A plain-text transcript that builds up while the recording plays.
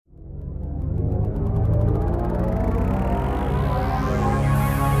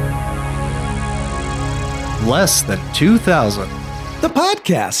less than 2,000. The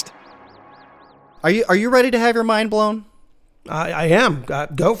podcast. Are you ready to have your mind blown? I am.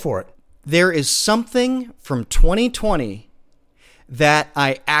 Go for it. There is something from 2020 that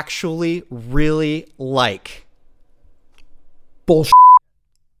I actually really like. Bullshit.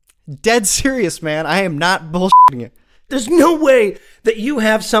 Dead serious, man. I am not bullshitting you. There's no way that you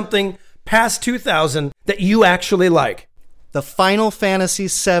have something past 2000 that you actually like. The Final Fantasy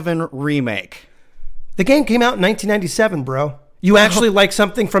VII Remake. The game came out in 1997, bro. You actually like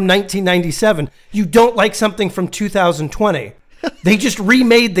something from 1997. You don't like something from 2020. They just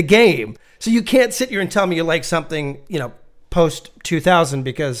remade the game. So you can't sit here and tell me you like something, post 2000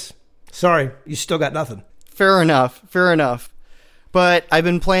 because, sorry, you still got nothing. Fair enough. But I've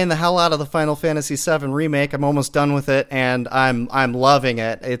been playing the hell out of the Final Fantasy VII Remake. I'm almost done with it, and I'm loving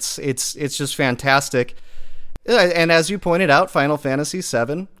it. It's just fantastic. And as you pointed out, Final Fantasy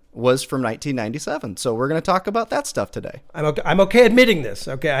VII was from 1997. So we're going to talk about that stuff today. I'm okay admitting this.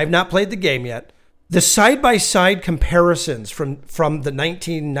 Okay, I've not played the game yet. The side-by-side comparisons from the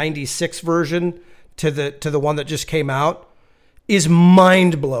 1996 version to the one that just came out is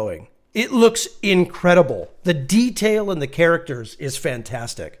mind-blowing. It looks incredible. The detail in the characters is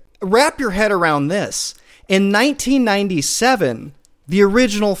fantastic. Wrap your head around this. In 1997, the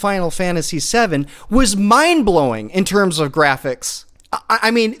original Final Fantasy VII was mind-blowing in terms of graphics.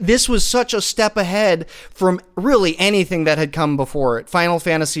 I mean, this was such a step ahead from really anything that had come before it, Final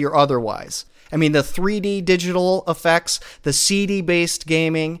Fantasy or otherwise. I mean, the 3D digital effects, the CD-based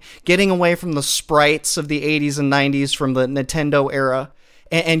gaming, getting away from the sprites of the 80s and 90s from the Nintendo era,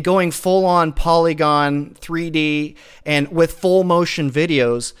 and going full-on polygon 3D and with full motion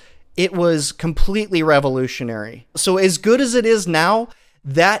videos, it was completely revolutionary. So as good as it is now,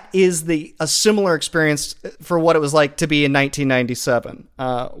 that is a similar experience for what it was like to be in 1997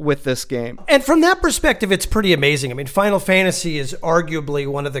 with this game. And from that perspective, it's pretty amazing. I mean, Final Fantasy is arguably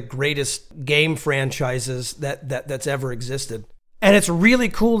one of the greatest game franchises that's ever existed. And it's really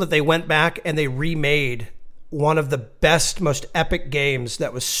cool that they went back and they remade one of the best, most epic games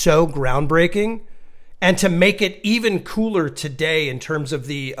that was so groundbreaking, and to make it even cooler today in terms of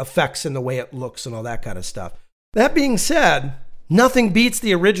the effects and the way it looks and all that kind of stuff. That being said, nothing beats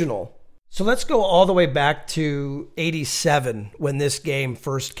the original. So let's go all the way back to 87 when this game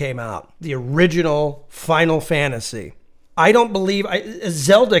first came out. The original Final Fantasy. I don't believe...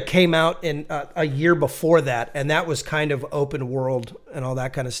 Zelda came out in a year before that, and that was kind of open world and all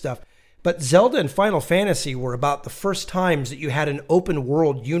that kind of stuff. But Zelda and Final Fantasy were about the first times that you had an open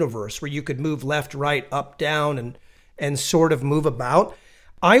world universe where you could move left, right, up, down, and sort of move about.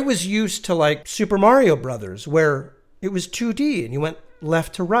 I was used to like Super Mario Brothers, where it was 2D and you went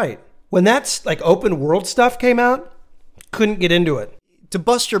left to right. When that's like open world stuff came out, couldn't get into it. To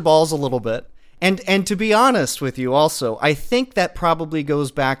bust your balls a little bit, and to be honest with you also, I think that probably goes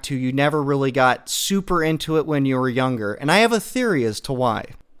back to you never really got super into it when you were younger. And I have a theory as to why.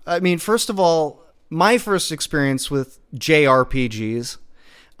 I mean, first of all, my first experience with JRPGs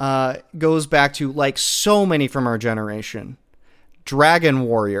goes back to, like so many from our generation, Dragon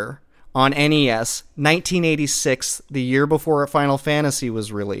Warrior on NES, 1986, the year before Final Fantasy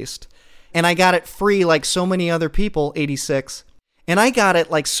was released. And I got it free like so many other people, 86. And I got it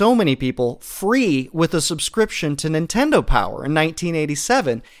like so many people free with a subscription to Nintendo Power in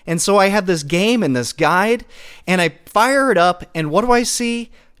 1987. And so I had this game and this guide, and I fire it up, and what do I see?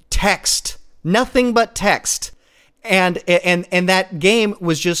 Text. Nothing but text. And that game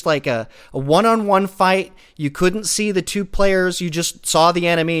was just like a one-on-one fight. You couldn't see the two players. You just saw the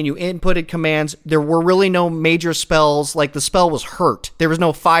enemy and you inputted commands. There were really no major spells. Like the spell was hurt. There was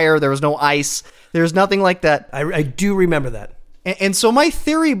no fire. There was no ice. There was nothing like that. I do remember that. And so my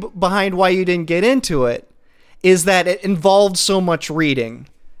theory behind why you didn't get into it is that it involved so much reading.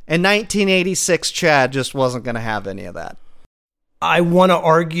 And 1986 Chad just wasn't going to have any of that. I want to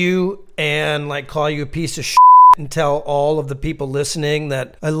argue and like call you a piece of shit and tell all of the people listening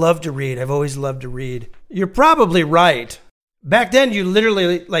that I love to read. I've always loved to read. You're probably right. Back then, you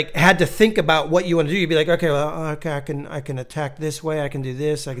literally like had to think about what you want to do. You'd be like, okay, I can attack this way. I can do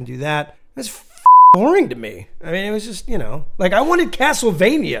this. I can do that. That's boring to me. I mean, it was just, like I wanted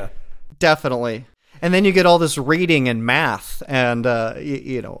Castlevania. Definitely. And then you get all this reading and math and,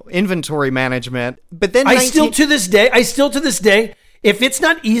 inventory management. But then I still to this day, if it's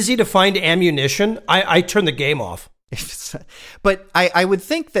not easy to find ammunition, I turn the game off. But I would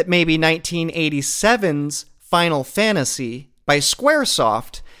think that maybe 1987's Final Fantasy by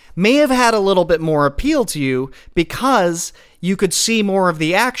Squaresoft may have had a little bit more appeal to you because you could see more of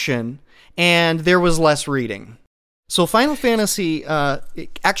the action and there was less reading. So Final Fantasy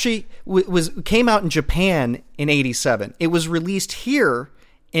it actually came out in Japan in 87. It was released here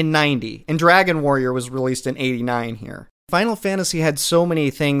in 90, and Dragon Warrior was released in 89 here. Final Fantasy had so many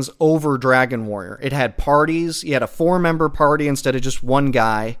things over Dragon Warrior. It had parties. You had a 4-member party instead of just one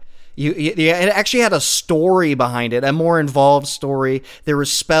guy. It actually had a story behind it, a more involved story. There were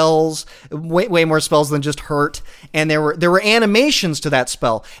spells, way more spells than just hurt, and there were animations to that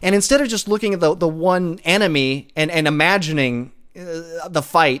spell. And instead of just looking at the one enemy and imagining the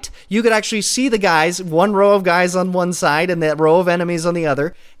fight, you could actually see the guys, one row of guys on one side and that row of enemies on the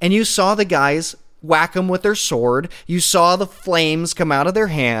other, and you saw the guys whack them with their sword. You saw the flames come out of their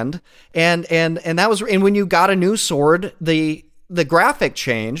hand, and that was. And when you got a new sword, the graphic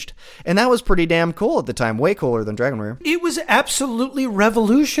changed, and that was pretty damn cool at the time. Way cooler than Dragon Warrior. It was absolutely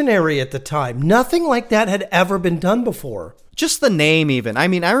revolutionary at the time. Nothing like that had ever been done before. Just the name, even. I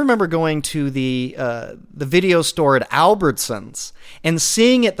mean, I remember going to the video store at Albertsons and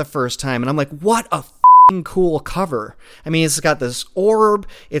seeing it the first time, and I'm like, what a cool cover. I mean, it's got this orb,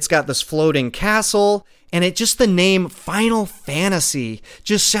 it's got this floating castle, and it just, the name Final Fantasy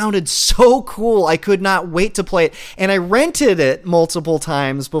just sounded so cool. I could not wait to play it. And I rented it multiple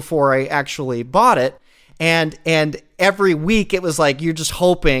times before I actually bought it. And every week it was like, you're just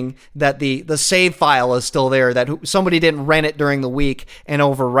hoping that the save file is still there, that somebody didn't rent it during the week and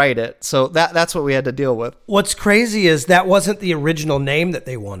overwrite it. So that's what we had to deal with. What's crazy is that wasn't the original name that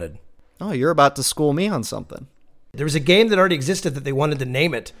they wanted. Oh, you're about to school me on something. There was a game that already existed that they wanted to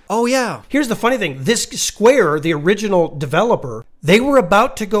name it. Oh, yeah. Here's the funny thing. This Square, the original developer, they were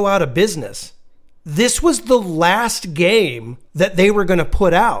about to go out of business. This was the last game that they were going to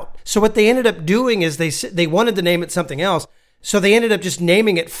put out. So what they ended up doing is they wanted to name it something else. So they ended up just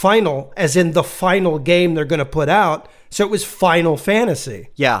naming it Final, as in the final game they're going to put out. So it was Final Fantasy.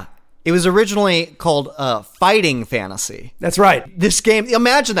 Yeah. It was originally called Fighting Fantasy. That's right. This game,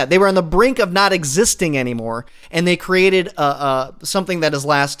 imagine that. They were on the brink of not existing anymore, and they created something that has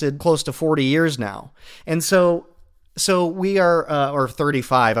lasted close to 40 years now. And so we are, or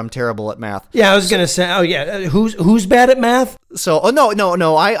 35. I'm terrible at math. Yeah, I was going to say, oh yeah, who's bad at math? So,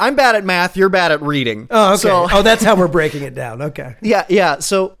 no. I'm bad at math. You're bad at reading. Oh, okay. That's how we're breaking it down. Okay. Yeah.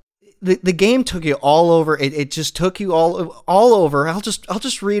 So the game took you all over. It just took you all over. I'll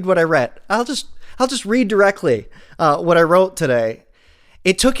just read what I read. I'll just read directly what I wrote today.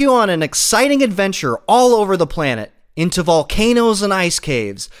 It took you on an exciting adventure all over the planet, into volcanoes and ice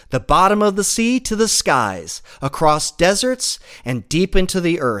caves, the bottom of the sea to the skies, across deserts and deep into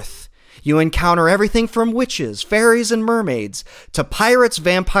the earth. You encounter everything from witches, fairies, and mermaids to pirates,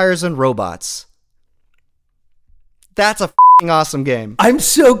 vampires, and robots. That's a awesome game. I'm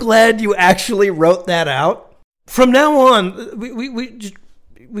so glad you actually wrote that out. From now on,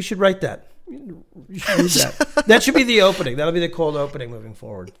 we should write that. You should read that. That should be the opening. That'll be the cold opening moving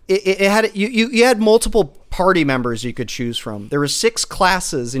forward. It had you had multiple party members you could choose from. There were 6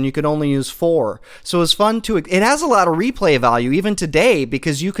 classes and you could only use 4. So it was fun to. It has a lot of replay value even today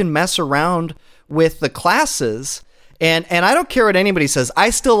because you can mess around with the classes. And I don't care what anybody says. I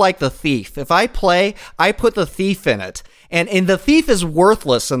still like the thief. If I play, I put the thief in it. And the thief is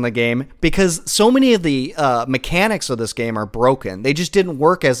worthless in the game because so many of the mechanics of this game are broken. They just didn't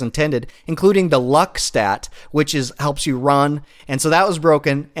work as intended, including the luck stat, which helps you run. And so that was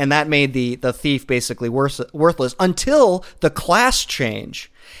broken, and that made the thief basically worthless until the class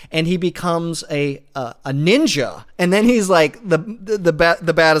change. And he becomes a ninja, and then he's like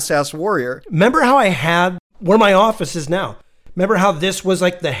the baddest ass warrior. Remember how I had where my office is now? Remember how this was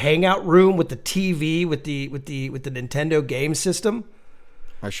like the hangout room with the TV with the Nintendo game system?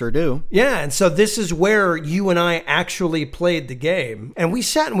 I sure do. Yeah, and so this is where you and I actually played the game. And we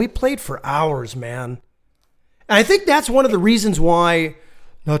sat and we played for hours, man. And I think that's one of the reasons why,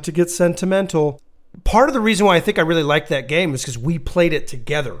 not to get sentimental, part of the reason why I think I really liked that game is because we played it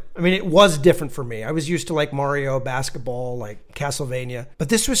together. I mean, it was different for me. I was used to like Mario, basketball, like Castlevania. But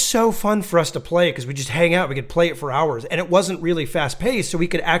this was so fun for us to play because we just hang out. We could play it for hours. And it wasn't really fast paced, so we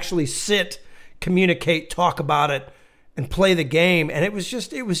could actually sit, communicate, talk about it, and play the game. And it was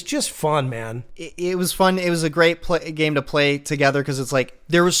just fun, man. It was fun. It was a great game to play together because it's like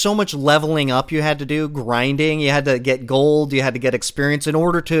there was so much leveling up you had to do, grinding. You had to get gold. You had to get experience in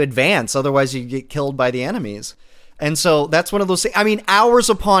order to advance. Otherwise, you get killed by the enemies. And so that's one of those things. I mean, hours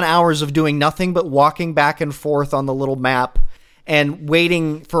upon hours of doing nothing but walking back and forth on the little map and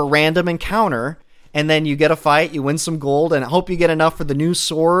waiting for a random encounter. And then you get a fight, you win some gold, and I hope you get enough for the new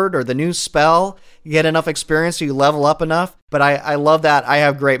sword or the new spell. You get enough experience so you level up enough. But I love that. I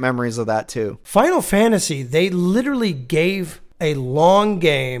have great memories of that too. Final Fantasy, they literally gave a long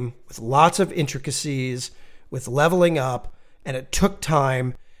game with lots of intricacies, with leveling up, and it took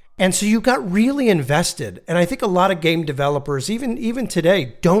time. And so you got really invested. And I think a lot of game developers, even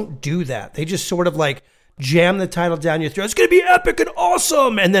today, don't do that. They just sort of like jam the title down your throat. It's going to be epic and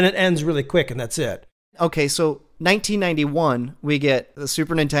awesome. And then it ends really quick and that's it. Okay, so 1991, we get the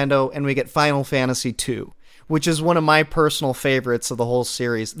Super Nintendo and we get Final Fantasy II, which is one of my personal favorites of the whole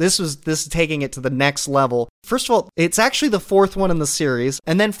series. This is taking it to the next level. First of all, it's actually the fourth one in the series.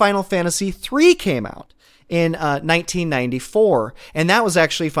 And then Final Fantasy III came out in 1994, and that was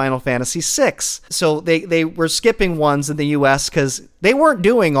actually Final Fantasy VI. So they were skipping ones in the US because they weren't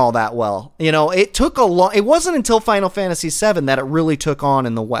doing all that well. You know, it wasn't until Final Fantasy VII that it really took on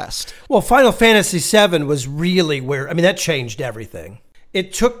in the West. Well, Final Fantasy VII was really that changed everything.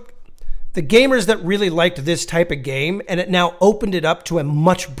 It took the gamers that really liked this type of game, and it now opened it up to a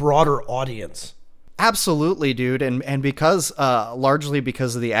much broader audience. Absolutely, dude. And because, largely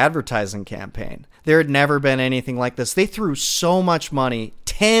because of the advertising campaign, there had never been anything like this. They threw so much money,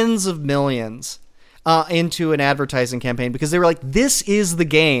 tens of millions, into an advertising campaign because they were like, this is the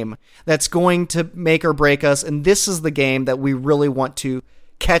game that's going to make or break us. And this is the game that we really want to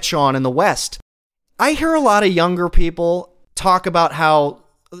catch on in the West. I hear a lot of younger people talk about how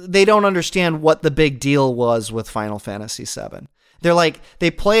they don't understand what the big deal was with Final Fantasy VII. They're like, they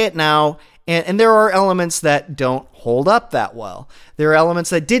play it now, and there are elements that don't hold up that well. There are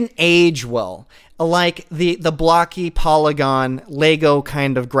elements that didn't age well, like the blocky polygon Lego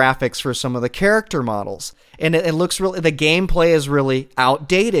kind of graphics for some of the character models. And it looks really, the gameplay is really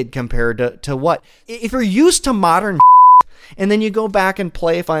outdated compared to what? If you're used to modern and then you go back and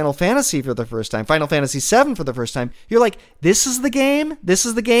play Final Fantasy for the first time, Final Fantasy VII for the first time, you're like, this is the game? This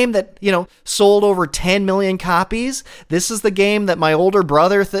is the game that, sold over 10 million copies? This is the game that my older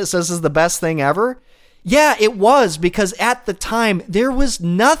brother says is the best thing ever? Yeah, it was, because at the time, there was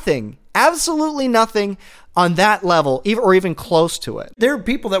nothing, absolutely nothing on that level, or even close to it. There are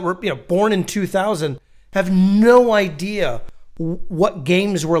people that were born in 2000, have no idea what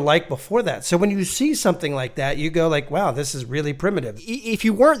games were like before that. So when you see something like that, you go like, wow, this is really primitive. If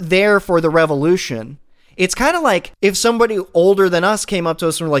you weren't there for the revolution, it's kind of like if somebody older than us came up to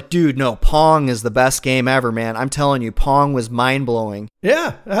us and were like, dude, no, Pong is the best game ever, man. I'm telling you, Pong was mind-blowing.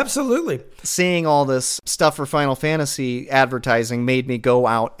 Yeah, absolutely. Seeing all this stuff for Final Fantasy advertising made me go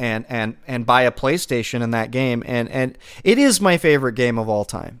out and buy a PlayStation in that game. And it is my favorite game of all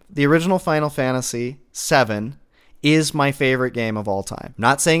time. The original Final Fantasy VII is my favorite game of all time.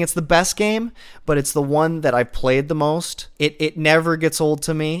 Not saying it's the best game, but it's the one that I've played the most. It never gets old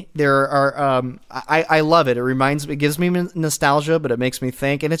to me. There are I love it. It gives me nostalgia, but it makes me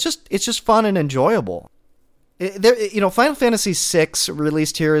think, and it's just fun and enjoyable. Final Fantasy VI,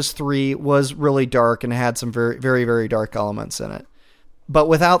 released here as 3, was really dark and had some very, very, very dark elements in it. But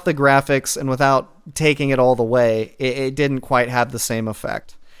without the graphics and without taking it all the way, it didn't quite have the same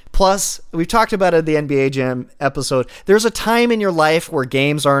effect. Plus, we've talked about it in the NBA Jam episode. There's a time in your life where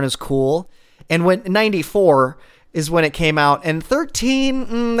games aren't as cool. And when 94 is when it came out. And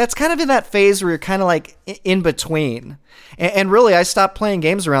 13, that's kind of in that phase where you're kind of like in between. And really, I stopped playing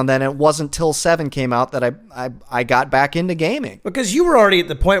games around then. And it wasn't till 7 came out that I got back into gaming. Because you were already at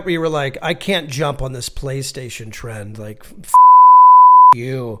the point where you were like, I can't jump on this PlayStation trend. Like,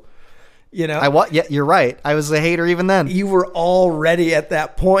 you. Yeah, you're right. I was a hater even then. You were already at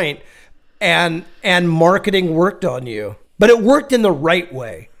that point, and marketing worked on you. But it worked in the right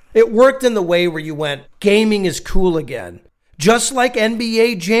way. It worked in the way where you went, gaming is cool again. Just like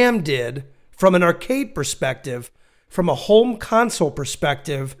NBA Jam did from an arcade perspective, from a home console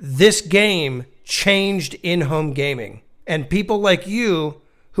perspective, this game changed in-home gaming. And people like you,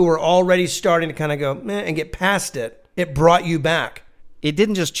 who were already starting to kind of go, and get past it, it brought you back. It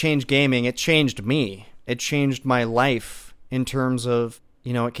didn't just change gaming, it changed me. It changed my life in terms of,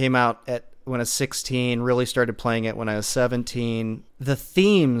 it came out when I was 16, really started playing it when I was 17. The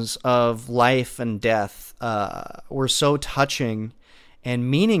themes of life and death were so touching and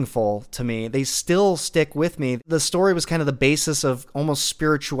meaningful to me. They still stick with me. The story was kind of the basis of almost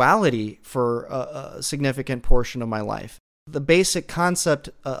spirituality for a significant portion of my life. The basic concept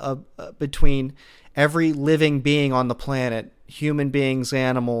between every living being on the planet, human beings,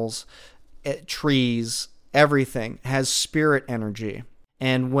 animals, trees, everything has spirit energy.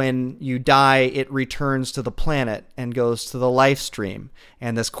 And when you die, it returns to the planet and goes to the life stream.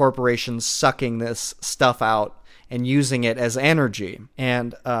 And this corporation's sucking this stuff out and using it as energy.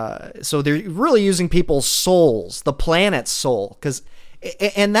 And so they're really using people's souls, the planet's soul, because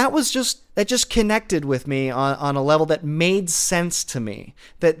And that just connected with me on a level that made sense to me,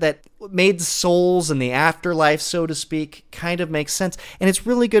 that made souls and the afterlife, so to speak, kind of makes sense. And it's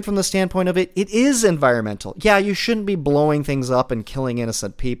really good from the standpoint of it is environmental. Yeah, you shouldn't be blowing things up and killing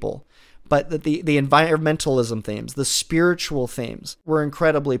innocent people. But the environmentalism themes, the spiritual themes were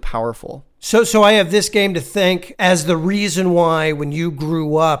incredibly powerful. So I have this game to thank as the reason why when you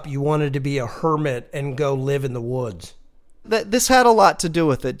grew up, you wanted to be a hermit and go live in the woods. This had a lot to do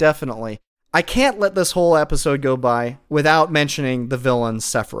with it, definitely. I can't let this whole episode go by without mentioning the villain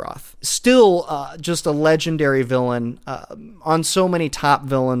Sephiroth. Still just a legendary villain on so many top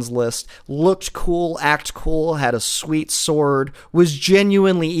villains lists. Looked cool, act cool, had a sweet sword, was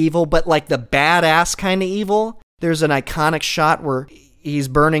genuinely evil, but like the badass kind of evil. There's an iconic shot where he's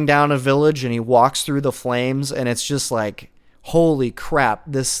burning down a village and he walks through the flames, and it's just like, holy crap,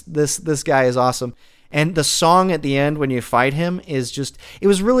 this guy is awesome. And the song at the end when you fight him is just, it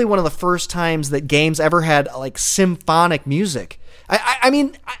was really one of the first times that games ever had like symphonic music. I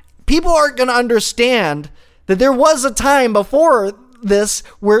mean, people aren't going to understand that there was a time before this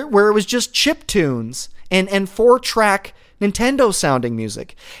where it was just chip tunes and 4-track Nintendo sounding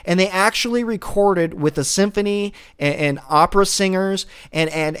music. And they actually recorded with a symphony and opera singers and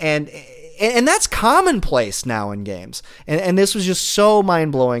that's commonplace now in games. And this was just so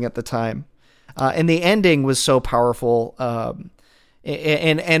mind-blowing at the time. And the ending was so powerful,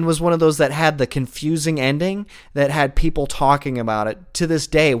 and was one of those that had the confusing ending that had people talking about it to this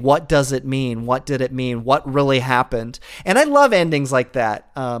day. What does it mean? What did it mean? What really happened? And I love endings like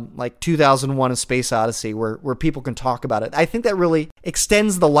that, like 2001: A Space Odyssey, where people can talk about it. I think that really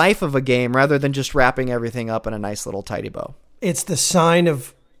extends the life of a game rather than just wrapping everything up in a nice little tidy bow. It's the sign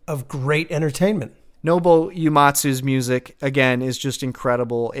of great entertainment. Nobuo Uematsu's music, again, is just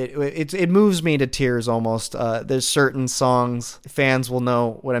incredible. It moves me to tears almost. There's certain songs, fans will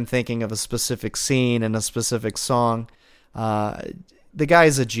know what I'm thinking of, a specific scene and a specific song. The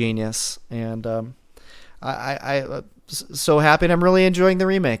guy's a genius, and I'm so happy, and I'm really enjoying the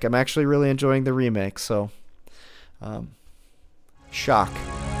remake. I'm actually really enjoying the remake, so shock.